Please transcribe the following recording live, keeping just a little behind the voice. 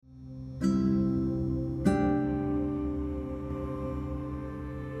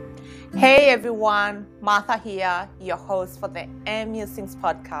Hey everyone, Martha here, your host for the Musing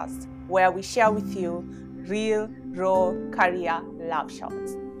podcast, where we share with you real, raw career love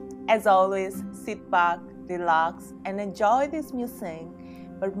shots. As always, sit back, relax, and enjoy this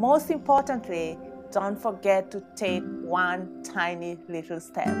musing. But most importantly, don't forget to take one tiny little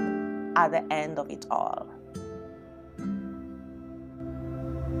step at the end of it all.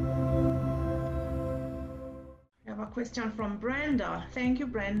 I have a question from Brenda. Thank you,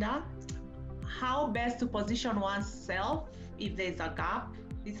 Brenda. How best to position oneself if there's a gap?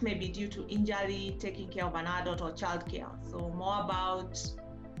 This may be due to injury, taking care of an adult, or childcare. So more about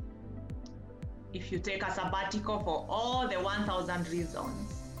if you take a sabbatical for all the 1,000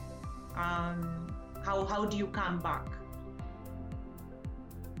 reasons, how do you come back?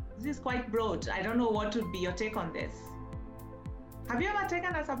 This is quite broad. I don't know what would be your take on this. Have you ever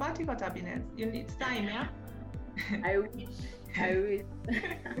taken a sabbatical, Tabiness? It's time, yeah? I wish.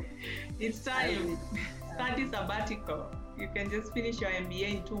 It's time. Study sabbatical. You can just finish your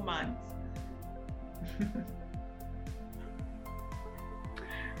MBA in 2 months.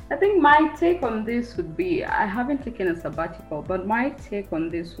 I think my take on this would be, I haven't taken a sabbatical, but my take on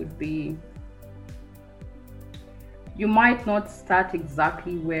this would be, you might not start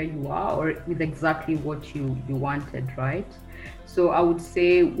exactly where you are or with exactly what you wanted, right? So I would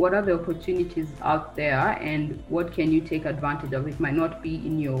say, what are the opportunities out there and what can you take advantage of? It might not be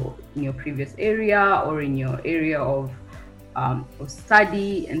in your previous area or in your area of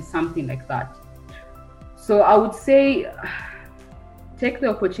study and something like that. So I would say, take the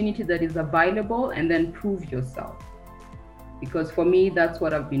opportunity that is available and then prove yourself. Because for me, that's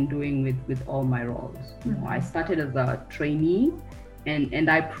what I've been doing with all my roles. You know, I started as a trainee and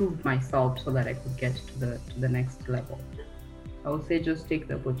I proved myself so that I could get to the next level. I would say just take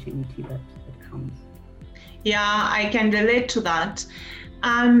the opportunity that comes. Yeah, I can relate to that.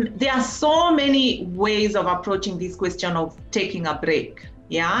 There are so many ways of approaching this question of taking a break.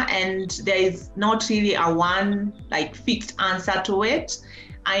 Yeah, and there is not really a one fixed answer to it.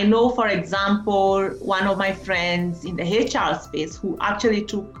 I know, for example, one of my friends in the HR space who actually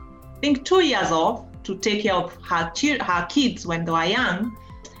took, I think, 2 years off to take care of her kids when they were young.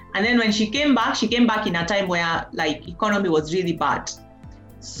 And then when she came back in a time where economy was really bad.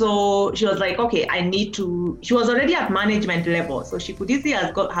 So she was like, okay, she was already at management level. So she could easily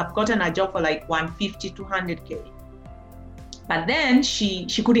have gotten a job for 150, 200K. But then she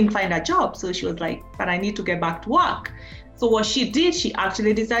couldn't find a job. So she was like, but I need to get back to work. So what she did, she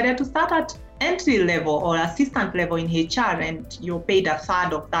actually decided to start at entry level or assistant level in HR, and you're paid a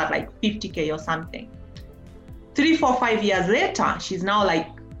third of that, 50K or something. 3, 4, 5 years later, she's now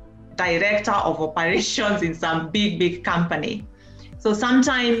director of operations in some big company. So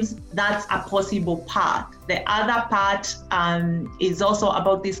sometimes that's a possible path. The other part is also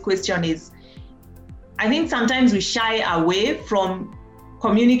about this question is, I think sometimes we shy away from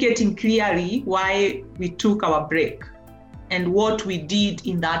communicating clearly why we took our break and what we did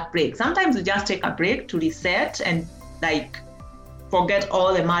in that break. Sometimes we just take a break to reset and forget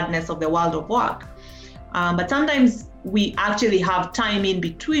all the madness of the world of work. But sometimes we actually have time in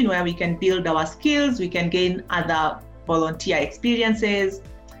between where we can build our skills, we can gain other volunteer experiences,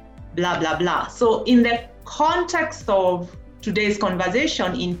 blah, blah, blah. So in the context of today's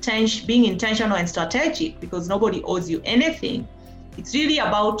conversation, being intentional and strategic, because nobody owes you anything, it's really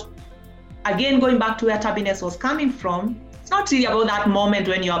about, again, going back to where Tabiness was coming from, it's not really about that moment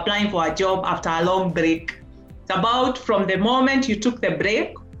when you're applying for a job after a long break. It's about from the moment you took the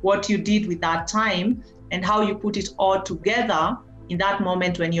break, what you did with that time, and how you put it all together in that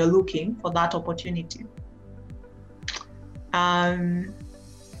moment when you're looking for that opportunity. And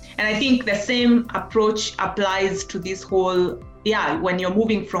I think the same approach applies to this whole, when you're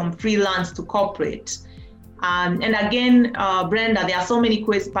moving from freelance to corporate. And again, Brenda, there are so many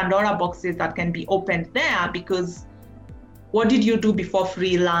Pandora boxes that can be opened there, because what did you do before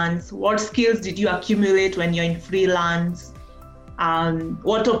freelance? What skills did you accumulate when you're in freelance?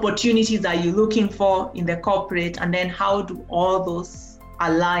 What opportunities are you looking for in the corporate? And then how do all those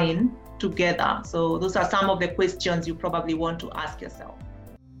align together? So those are some of the questions you probably want to ask yourself.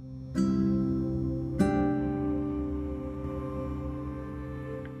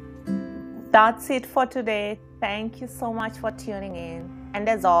 That's it for today. Thank you so much for tuning in. And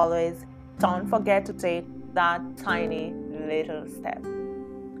as always, don't forget to take that tiny little step.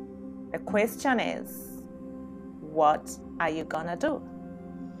 The question is, what are you gonna do?